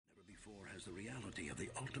As the reality of the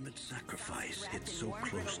ultimate sacrifice hits so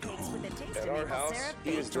close to home. At our house,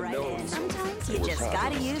 he is the known. Sometimes you just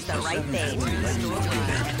gotta use the right bait.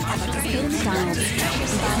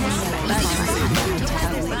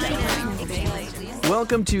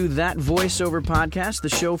 Welcome to That Voiceover Podcast, the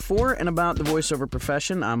show for and about the voiceover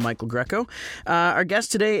profession. I'm Michael Greco. Our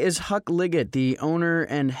guest today is Huck Liggett, the owner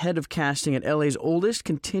and head of casting at LA's oldest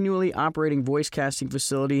continually operating voice casting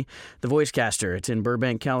facility, the Voicecaster. It's in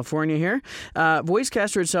Burbank, California here.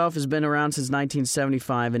 Voicecaster itself has been around since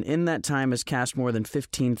 1975, and in that time has cast more than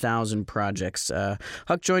 15,000 projects.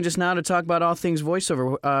 Huck joins us now to talk about all things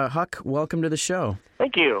voiceover. Huck, welcome to the show.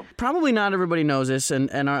 Thank you. Probably not everybody knows this,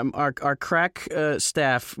 and our crack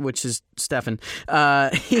staff, which is Stefan,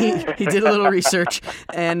 he did a little research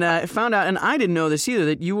and found out, and I didn't know this either,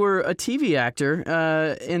 that you were a TV actor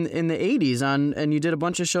in the 80s, and you did a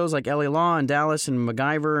bunch of shows like LA Law and Dallas and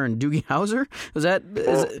MacGyver and Doogie Howser. Was that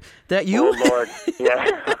that you? Oh Lord,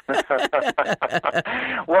 yeah.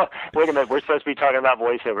 Well, wait a minute. We're supposed to be talking about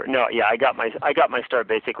voiceover. No, yeah, I got my start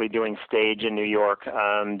basically doing stage in New York,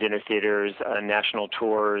 dinner theaters, national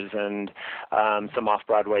tours, and some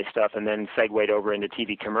off-Broadway stuff, and then segued over into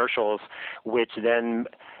TV commercials, which then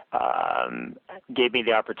gave me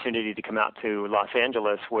the opportunity to come out to Los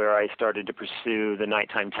Angeles, where I started to pursue the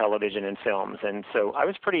nighttime television and films. And so I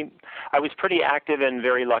was pretty active and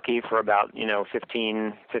very lucky for about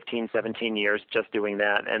 15, 17 years just doing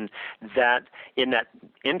that. And that in that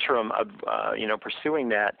interim of pursuing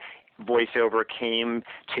that, voiceover came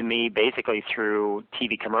to me basically through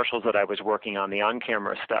TV commercials that I was working on, the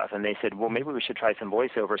on-camera stuff, and they said, well, maybe we should try some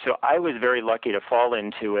voiceover. So I was very lucky to fall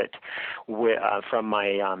into it from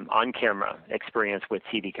my on-camera experience with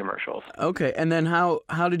TV commercials. Okay, and then how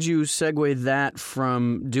did you segue that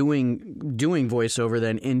from doing voiceover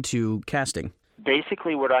then into casting?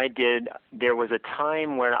 Basically what I did, there was a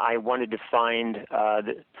time when I wanted to find,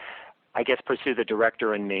 pursue the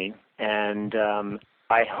director in me, and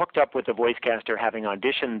I hooked up with the Voicecaster, having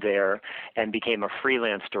auditioned there, and became a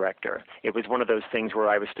freelance director. It was one of those things where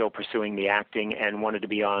I was still pursuing the acting and wanted to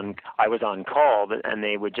be on. I was on call, and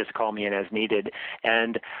they would just call me in as needed.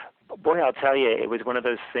 And boy, I'll tell you, it was one of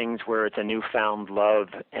those things where it's a newfound love.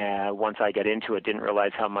 Once I got into it, didn't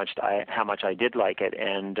realize how much I did like it,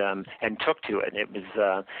 and took to it.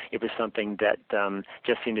 It was something that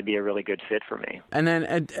just seemed to be a really good fit for me. And then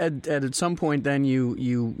at some point, then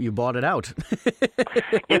you bought it out.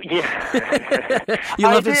 Yeah, you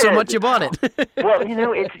loved it so much you bought it. Well,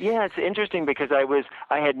 it's interesting because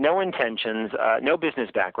I had no intentions, no business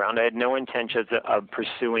background. I had no intentions of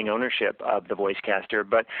pursuing ownership of the Voicecaster,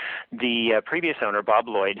 but the previous owner, Bob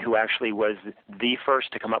Lloyd, who actually was the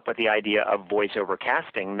first to come up with the idea of voiceover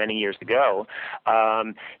casting many years ago,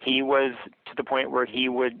 he was to the point where he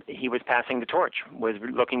was passing the torch, was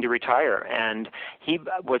looking to retire, and he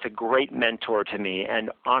was a great mentor to me,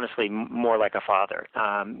 and honestly, more like a father.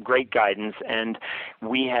 Great guidance, and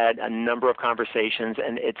we had a number of conversations,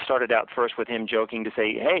 and it started out first with him joking to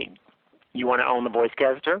say, hey, you want to own the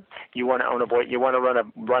Voicecaster? You want to own a voice? You want to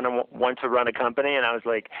run a company? And I was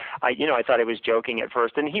like, I thought he was joking at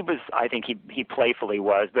first, and I think he playfully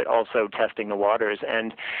was, but also testing the waters,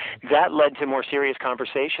 and that led to more serious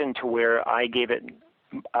conversation to where I gave it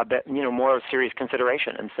a bit, more serious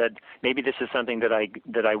consideration, and said maybe this is something that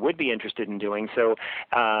I would be interested in doing. So,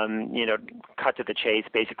 cut to the chase.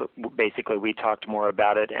 Basically, we talked more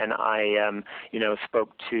about it, and I, spoke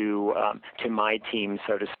to my team,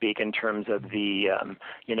 so to speak, in terms of the,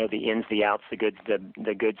 the ins, the outs, the goods,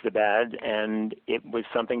 the bad, and it was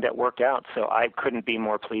something that worked out. So I couldn't be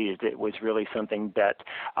more pleased. It was really something that,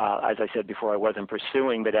 as I said before, I wasn't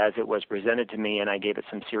pursuing, but as it was presented to me, and I gave it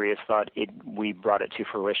some serious thought, we brought it to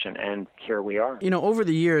fruition, and here we are. Over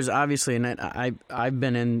the years, obviously, and I've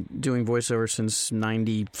been doing voiceover since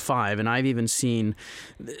 '95, and I've even seen,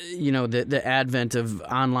 the advent of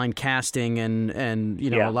online casting and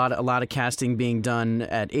a lot of casting being done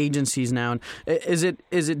at agencies now. Is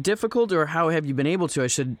it difficult, or how have you been able to? I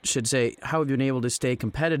should say, how have you been able to stay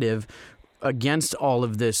competitive against all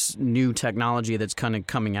of this new technology that's kind of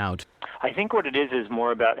coming out? I think what it is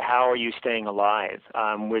more about how are you staying alive,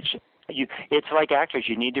 which. It's like actors.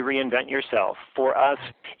 You need to reinvent yourself. For us,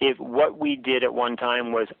 what we did at one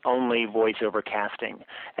time was only voiceover casting,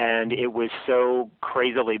 and it was so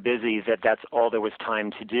crazily busy that that's all there was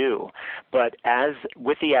time to do. But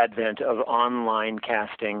with the advent of online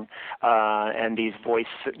casting and these voice,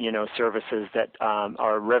 services that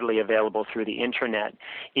are readily available through the internet,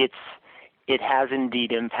 it has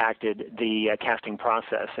indeed impacted the casting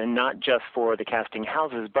process, and not just for the casting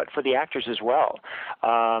houses, but for the actors as well.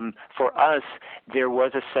 For us, there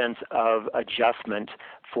was a sense of adjustment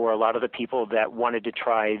for a lot of the people that wanted to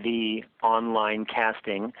try the online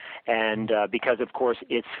casting, and because of course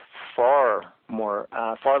it's far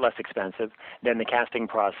less expensive than the casting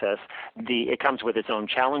process. It comes with its own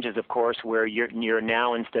challenges, of course, where you're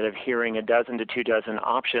now, instead of hearing a dozen to 24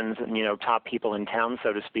 options, top people in town,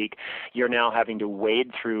 so to speak, you're now having to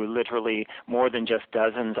wade through literally more than just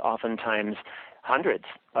dozens, oftentimes hundreds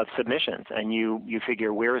of submissions, and you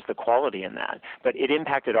figure, where is the quality in that? But it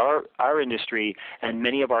impacted our industry and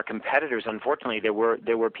many of our competitors. Unfortunately, there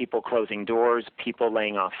were people closing doors, people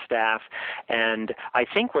laying off staff, and I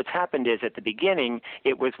think what's happened is, at the beginning,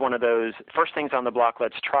 it was one of those first things on the block,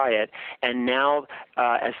 let's try it, and now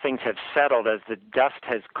as things have settled, as the dust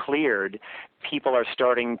has cleared,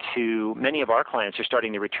 many of our clients are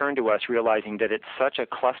starting to return to us, realizing that it's such a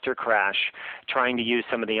cluster crash trying to use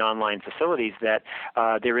some of the online facilities that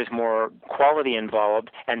there is more quality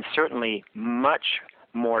involved, and certainly much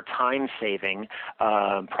more time-saving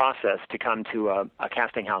process to come to a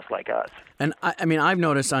casting house like us. And I mean, I've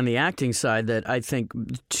noticed on the acting side that I think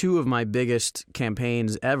two of my biggest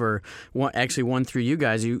campaigns ever, one through you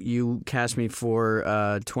guys. You cast me for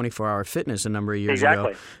 24-Hour Fitness a number of years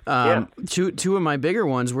ago. Two of my bigger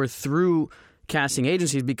ones were through casting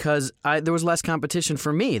agencies because there was less competition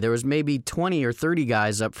for me. There was maybe 20 or 30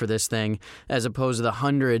 guys up for this thing as opposed to the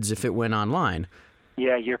hundreds if it went online.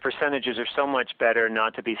 Yeah, your percentages are so much better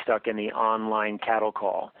not to be stuck in the online cattle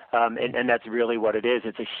call. And that's really what it is.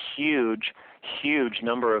 It's a huge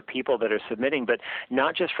number of people that are submitting, but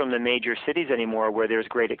not just from the major cities anymore where there's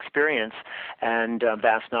great experience and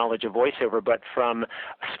vast knowledge of voiceover, but from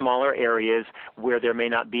smaller areas where there may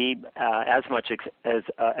not be as much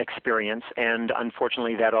experience, and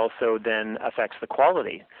unfortunately that also then affects the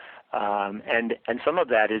quality. And some of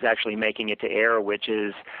that is actually making it to air, which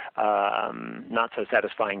is not so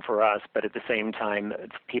satisfying for us, but at the same time,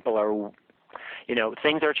 people are,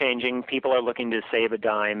 things are changing. People are looking to save a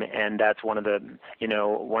dime, and that's one of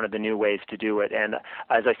the new ways to do it. And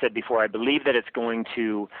as I said before, I believe that it's going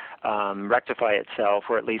to rectify itself,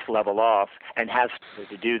 or at least level off, and has started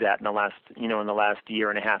to do that in the last year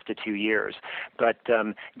and a half to 2 years. But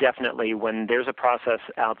definitely, when there's a process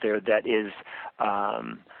out there that is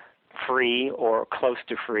free or close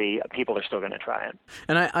to free, people are still going to try it.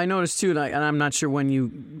 And I noticed too, and I'm not sure when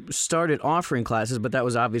you started offering classes, but that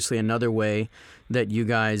was obviously another way that you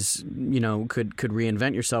guys, could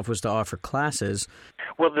reinvent yourself, was to offer classes.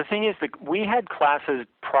 Well, the thing is that we had classes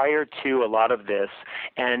prior to a lot of this,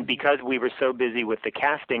 and because we were so busy with the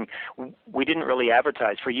casting, we didn't really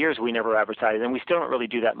advertise. For years, we never advertised, and we still don't really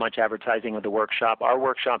do that much advertising of the workshop. Our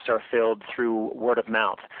workshops are filled through word of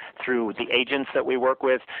mouth, through the agents that we work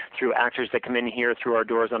with, through actors that come in here through our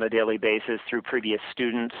doors on a daily basis, through previous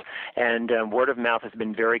students, and word of mouth has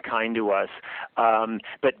been very kind to us.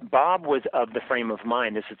 But Bob was of the frame of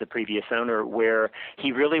mind, this is the previous owner, where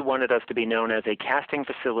he really wanted us to be known as a casting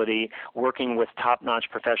facility working with top-notch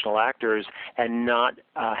professional actors, and not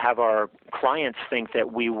have our clients think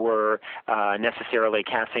that we were necessarily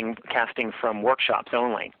casting from workshops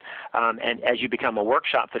only. And as you become a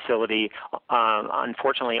workshop facility,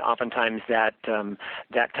 unfortunately, oftentimes that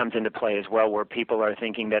comes into play as well, where people are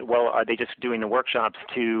thinking that, well, are they just doing the workshops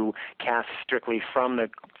to cast strictly from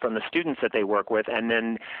the students that they work with, and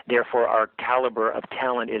then therefore our caliber of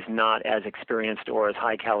talent is not as experienced or as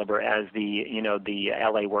high caliber as the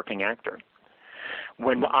LA working actor.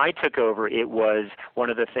 When I took over, it was one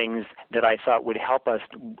of the things that I thought would help us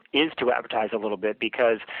is to advertise a little bit,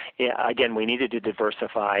 because, again, we needed to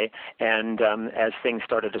diversify, and as things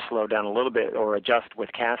started to slow down a little bit or adjust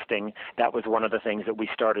with casting, that was one of the things that we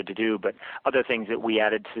started to do. But other things that we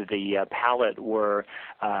added to the palette were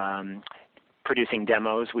producing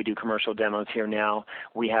demos. We do commercial demos here now.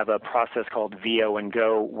 We have a process called VO and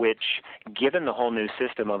Go, which, given the whole new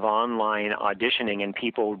system of online auditioning and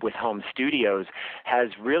people with home studios, has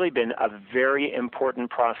really been a very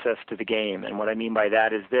important process to the game. And what I mean by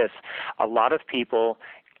that is this: a lot of people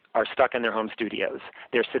are stuck in their home studios.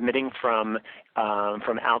 They're submitting from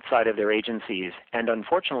outside of their agencies, and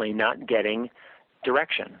unfortunately not getting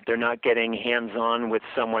direction. They're not getting hands-on with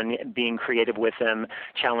someone, being creative with them,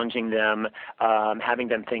 challenging them, having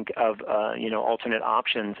them think of alternate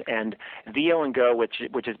options. And VO and Go,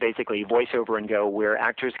 which is basically voiceover and go, where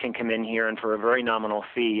actors can come in here and for a very nominal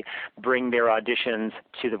fee bring their auditions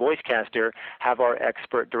to the voicecaster, have our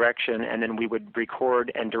expert direction, and then we would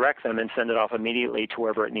record and direct them and send it off immediately to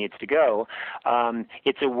wherever it needs to go.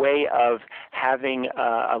 It's a way of having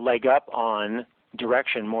a leg up on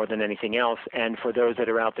direction more than anything else, and for those that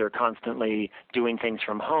are out there constantly doing things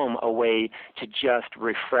from home, a way to just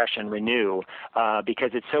refresh and renew, because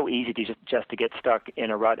it's so easy to just to get stuck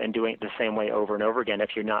in a rut and doing it the same way over and over again if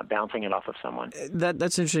you're not bouncing it off of someone.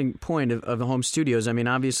 That's an interesting point of the home studios. I mean,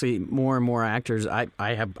 obviously, more and more actors.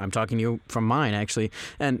 I'm talking to you from mine actually,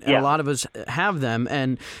 and a lot of us have them,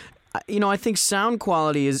 and I think sound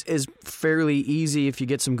quality is fairly easy. If you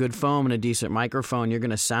get some good foam and a decent microphone, you're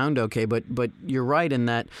going to sound okay. But you're right in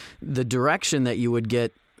that the direction that you would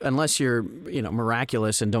get, unless you're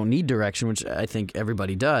miraculous and don't need direction, which I think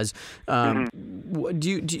everybody does. Do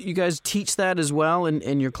you guys teach that as well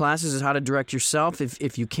in your classes, is how to direct yourself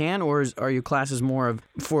if you can, or are your classes more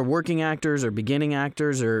for working actors or beginning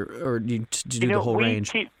actors, or do you do the whole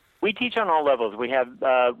range? We teach on all levels. We have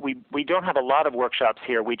we don't have a lot of workshops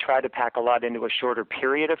here. We try to pack a lot into a shorter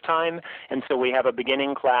period of time, and so we have a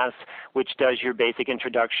beginning class which does your basic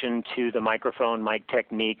introduction to the microphone, mic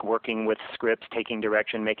technique, working with scripts, taking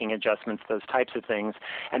direction, making adjustments, those types of things,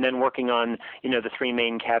 and then working on the three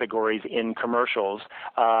main categories in commercials.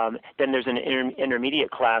 Then there's an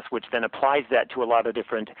intermediate class which then applies that to a lot of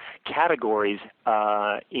different categories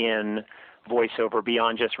in voiceover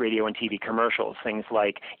beyond just radio and TV commercials, things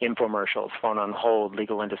like infomercials, phone on hold,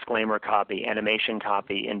 legal and disclaimer copy, animation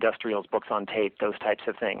copy, industrials, books on tape, those types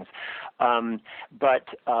of things. But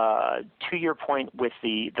to your point with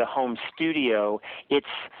the home studio, it's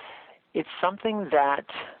something that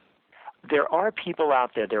there are people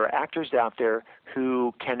out there are actors out there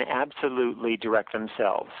who can absolutely direct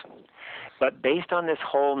themselves. But based on this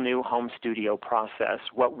whole new home studio process,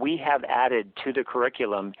 what we have added to the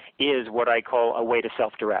curriculum is what I call a way to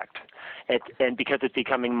self-direct. And because it's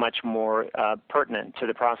becoming much more pertinent to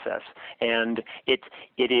the process. And it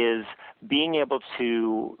is being able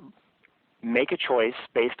to make a choice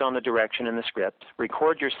based on the direction in the script,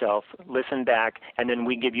 record yourself, listen back, and then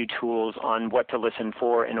we give you tools on what to listen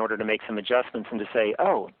for in order to make some adjustments and to say,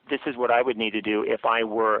 oh, this is what I would need to do if I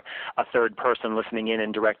were a third person listening in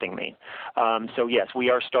and directing me. So yes, we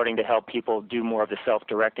are starting to help people do more of the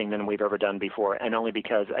self-directing than we've ever done before, and only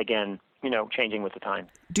because, again, changing with the time.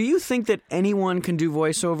 Do you think that anyone can do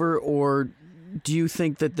voiceover, or do you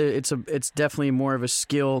think that it's definitely more of a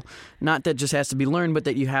skill, not that just has to be learned, but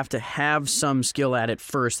that you have to have some skill at it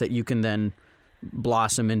first that you can then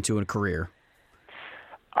blossom into a career?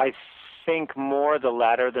 I think more the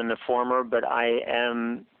latter than the former, but I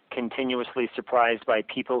am continuously surprised by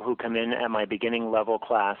people who come in at my beginning level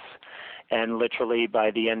class and literally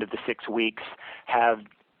by the end of the 6 weeks have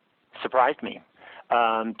surprised me.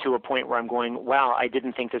 To a point where I'm going, wow, I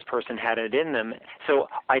didn't think this person had it in them. So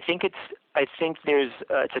I think there's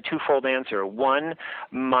it's a twofold answer. One,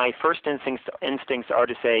 my first instincts are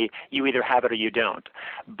to say you either have it or you don't.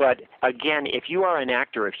 But again, if you are an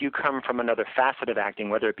actor, if you come from another facet of acting,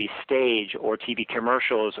 whether it be stage or TV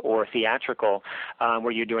commercials or theatrical,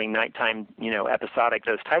 where you're doing nighttime, episodic,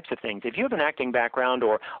 those types of things. If you have an acting background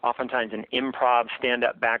or oftentimes an improv,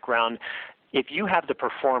 stand-up background, if you have the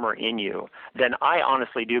performer in you, then I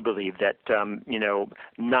honestly do believe that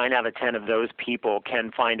 9 out of 10 of those people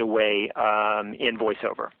can find a way in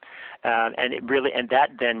voiceover. And that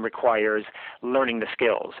then requires learning the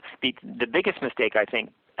skills. The biggest mistake I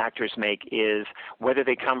think actors make is, whether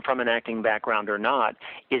they come from an acting background or not,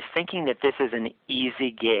 is thinking that this is an easy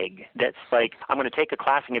gig. That's like, I'm going to take a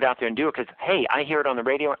class and get out there and do it because, hey, I hear it on the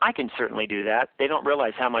radio and I can certainly do that. They don't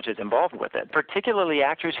realize how much is involved with it. Particularly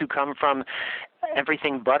actors who come from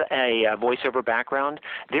everything but a voiceover background,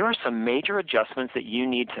 there are some major adjustments that you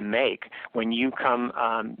need to make when you come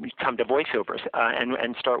to voiceovers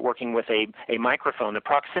and start working with a microphone. The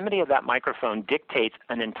proximity of that microphone dictates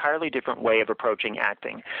an entirely different way of approaching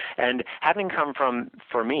acting. And having come from,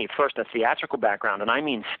 for me, first a theatrical background, and I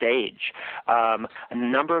mean stage, a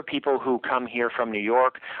number of people who come here from New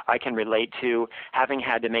York I can relate to having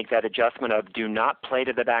had to make that adjustment of, do not play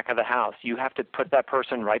to the back of the house. You have to put that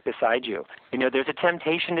person right beside you. There's a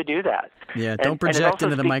temptation to do that. Yeah, don't project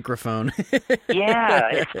into the microphone.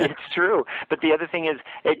 Yeah, it's true. But the other thing is,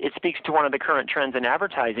 it speaks to one of the current trends in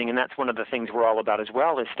advertising, and that's one of the things we're all about as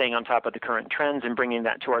well, is staying on top of the current trends and bringing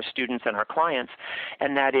that to our students and our clients.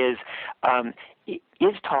 And that is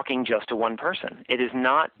talking just to one person. It is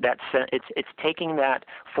not that. It's taking that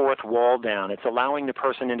fourth wall down. It's allowing the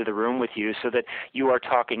person into the room with you so that you are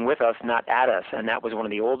talking with us, not at us. And that was one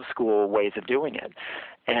of the old school ways of doing it.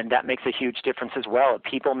 And that makes a huge difference as well.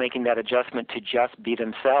 People making that adjustment to just be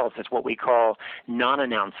themselves is what we call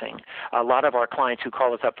non-announcing. A lot of our clients who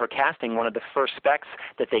call us up for casting, one of the first specs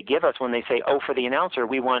that they give us when they say, oh, for the announcer,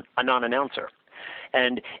 we want a non-announcer.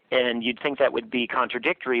 And you'd think that would be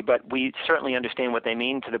contradictory, but we certainly understand what they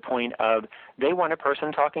mean to the point of they want a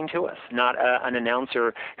person talking to us, not an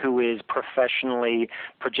announcer who is professionally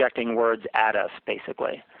projecting words at us,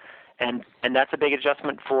 basically. And that's a big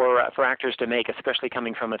adjustment for actors to make, especially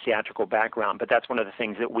coming from a theatrical background. But that's one of the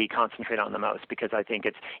things that we concentrate on the most, because I think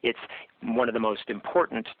it's one of the most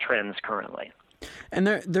important trends currently. And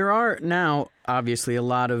there are now obviously a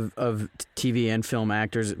lot of TV and film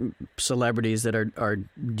actors, celebrities that are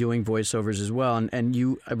doing voiceovers as well. And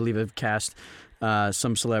you, I believe, have cast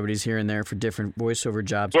some celebrities here and there for different voiceover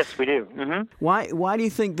jobs. Yes, we do. Mm-hmm. Why do you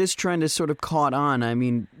think this trend has sort of caught on? I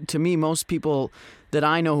mean, to me, most people that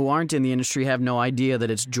I know who aren't in the industry have no idea that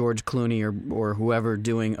it's George Clooney or whoever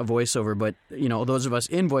doing a voiceover. But, you know, those of us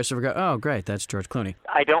in voiceover go, oh, great, that's George Clooney.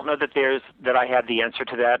 I don't know that I have the answer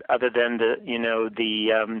to that, other than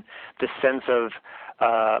the sense of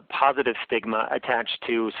positive stigma attached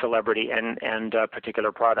to celebrity and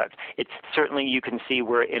particular product. It's certainly, you can see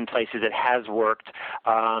where in places it has worked.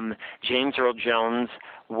 James Earl Jones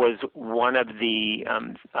was one of the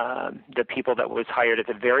people that was hired at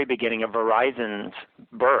the very beginning of Verizon's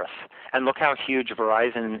birth. And look how huge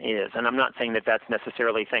Verizon is. And I'm not saying that that's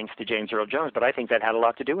necessarily thanks to James Earl Jones, but I think that had a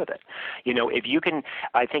lot to do with it. You know, if you can,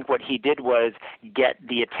 I think what he did was get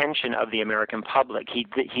the attention of the American public.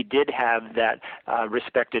 He did have that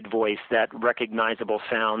respected voice, that recognizable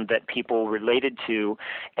sound that people related to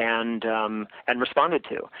and responded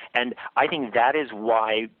to. And I think that is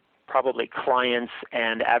why probably clients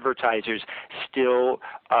and advertisers still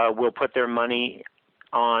will put their money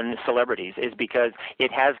on celebrities, is because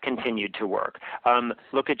it has continued to work.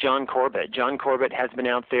 Look at John Corbett. John Corbett has been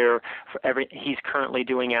out there he's currently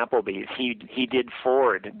doing Applebee's. He did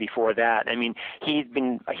Ford before that. I mean, he's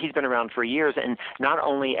been around for years, and not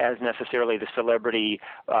only as necessarily the celebrity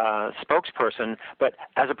spokesperson, but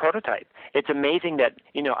as a prototype. It's amazing that,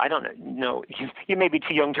 you know, I don't know, you may be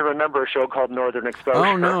too young to remember a show called Northern Exposure.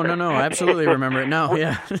 Oh, no, I absolutely remember it. No,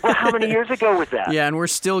 yeah. Well, how many years ago was that? Yeah, and we're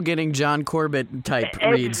still getting John Corbett type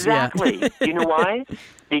reads. Exactly. Yeah. You know why?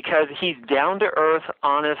 Because he's down-to-earth,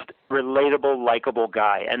 honest, relatable, likable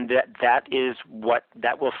guy, and that is what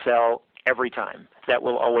that will sell every time. That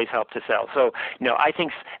will always help to sell. So, no, I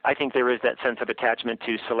think there is that sense of attachment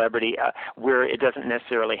to celebrity where it doesn't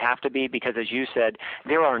necessarily have to be, because, as you said,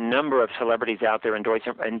 there are a number of celebrities out there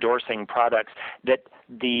endorsing products that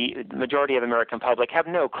the majority of American public have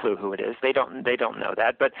no clue who it is. They don't know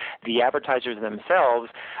that. But the advertisers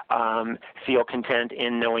themselves feel content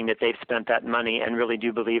in knowing that they've spent that money, and really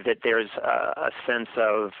do believe that there's a sense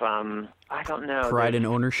of pride and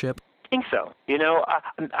ownership. I think so. You know,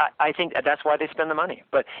 I think that's why they spend the money.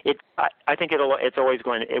 But I think there will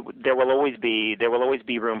always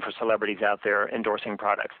be room for celebrities out there endorsing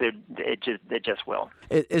products. It just will.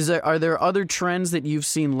 Are there other trends that you've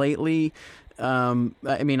seen lately?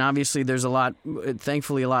 I mean, obviously, there's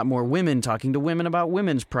thankfully, a lot more women talking to women about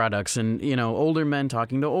women's products, and, you know, older men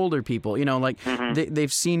talking to older people. You know, like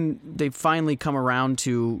they've finally come around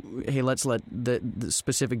to, hey, let's let the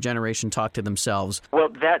specific generation talk to themselves. Well,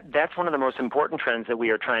 that's one of the most important trends that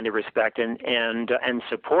we are trying to respect and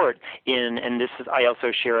support in. And this is, I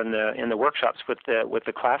also share in the workshops with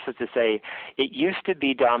the classes, to say it used to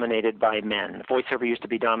be dominated by men. Voiceover used to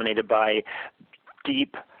be dominated by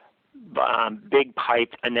deep, big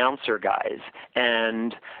piped announcer guys.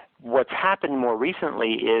 And what's happened more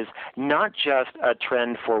recently is not just a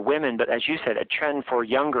trend for women, but, as you said, a trend for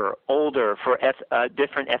younger, older, for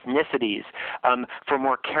different ethnicities, for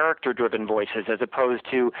more character-driven voices, as opposed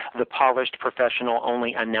to the polished,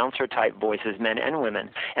 professional-only announcer-type voices, men and women.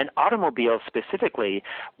 And automobiles specifically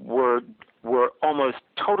were almost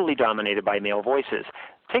totally dominated by male voices.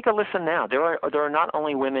 Take a listen now. There are not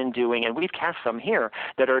only women doing, and we've cast some here,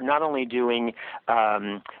 that are not only doing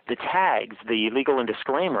the tags, the legal and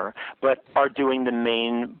disclaimer, but are doing the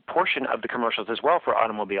main portion of the commercials as well for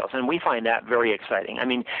automobiles. And we find that very exciting. I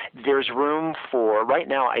mean, there's room for, right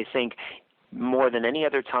now, I think, more than any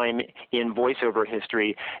other time in voiceover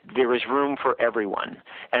history, there is room for everyone.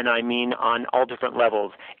 And I mean on all different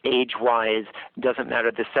levels, age-wise, doesn't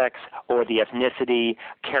matter the sex or the ethnicity,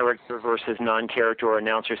 character versus non-character or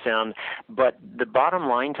announcer sound. But the bottom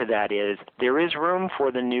line to that is there is room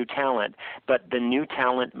for the new talent, but the new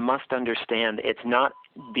talent must understand it's not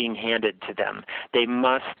being handed to them. They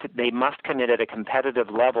must commit at a competitive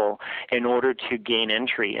level in order to gain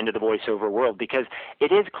entry into the voiceover world, because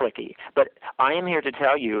it is cliquey. But I am here to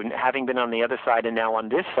tell you, having been on the other side and now on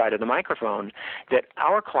this side of the microphone, that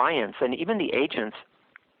our clients and even the agents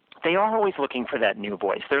they are always looking for that new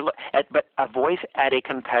voice. But a voice at a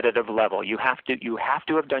competitive level. You have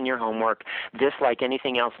to have done your homework. This, like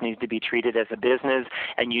anything else, needs to be treated as a business,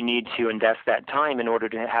 and you need to invest that time in order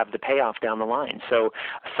to have the payoff down the line. So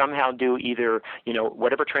somehow do either,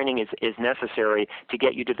 whatever training is necessary to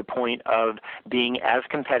get you to the point of being as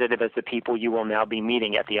competitive as the people you will now be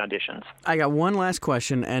meeting at the auditions. I got one last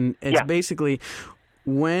question, and it's basically,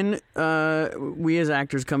 when we as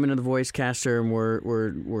actors come into the voice caster and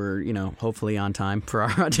we're hopefully on time for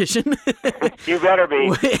our audition. You better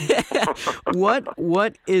be.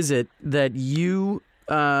 What is it that you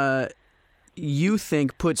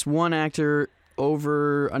think puts one actor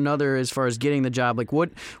over another as far as getting the job? Like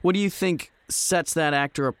what do you think sets that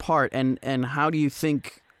actor apart, and how do you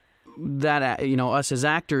think that us as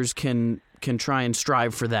actors can try and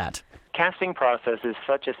strive for that? Casting process is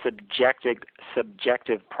such a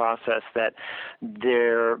subjective process that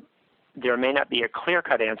there may not be a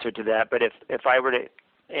clear-cut answer to that, but if I were to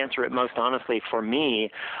answer it most honestly for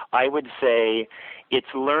me, I would say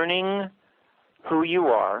it's learning who you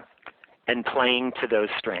are and playing to those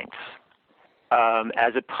strengths.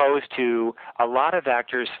 As opposed to a lot of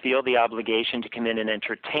actors feel the obligation to come in and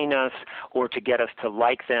entertain us or to get us to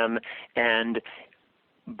like them, and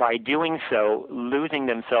by doing so, losing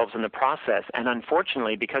themselves in the process. And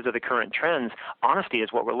unfortunately, because of the current trends, honesty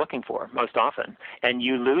is what we're looking for most often. And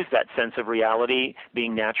you lose that sense of reality,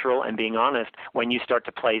 being natural and being honest, when you start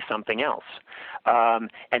to play something else.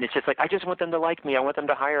 And it's just like, I just want them to like me. I want them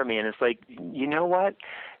to hire me. And it's like, you know what?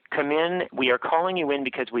 Come in. We are calling you in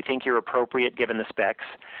because we think you're appropriate given the specs.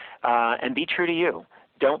 And be true to you.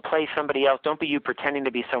 Don't play somebody else. Don't be you pretending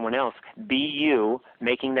to be someone else. Be you,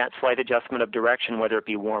 making that slight adjustment of direction, whether it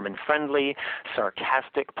be warm and friendly,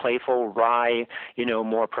 sarcastic, playful, wry,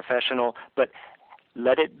 more professional. But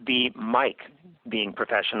let it be Mike being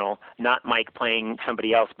professional, not Mike playing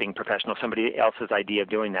somebody else being professional, somebody else's idea of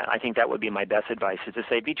doing that. I think that would be my best advice, is to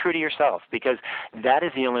say be true to yourself, because that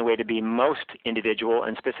is the only way to be most individual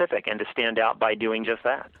and specific and to stand out by doing just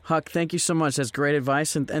that. Huck, thank you so much. That's great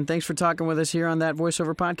advice, and thanks for talking with us here on That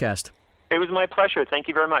Voiceover Podcast. It was my pleasure. Thank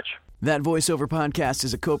you very much. That Voiceover Podcast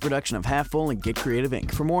is a co-production of Half Full and Get Creative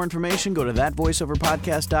Inc. For more information, go to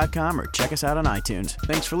thatvoiceoverpodcast.com or check us out on iTunes.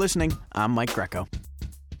 Thanks for listening. I'm Mike Greco.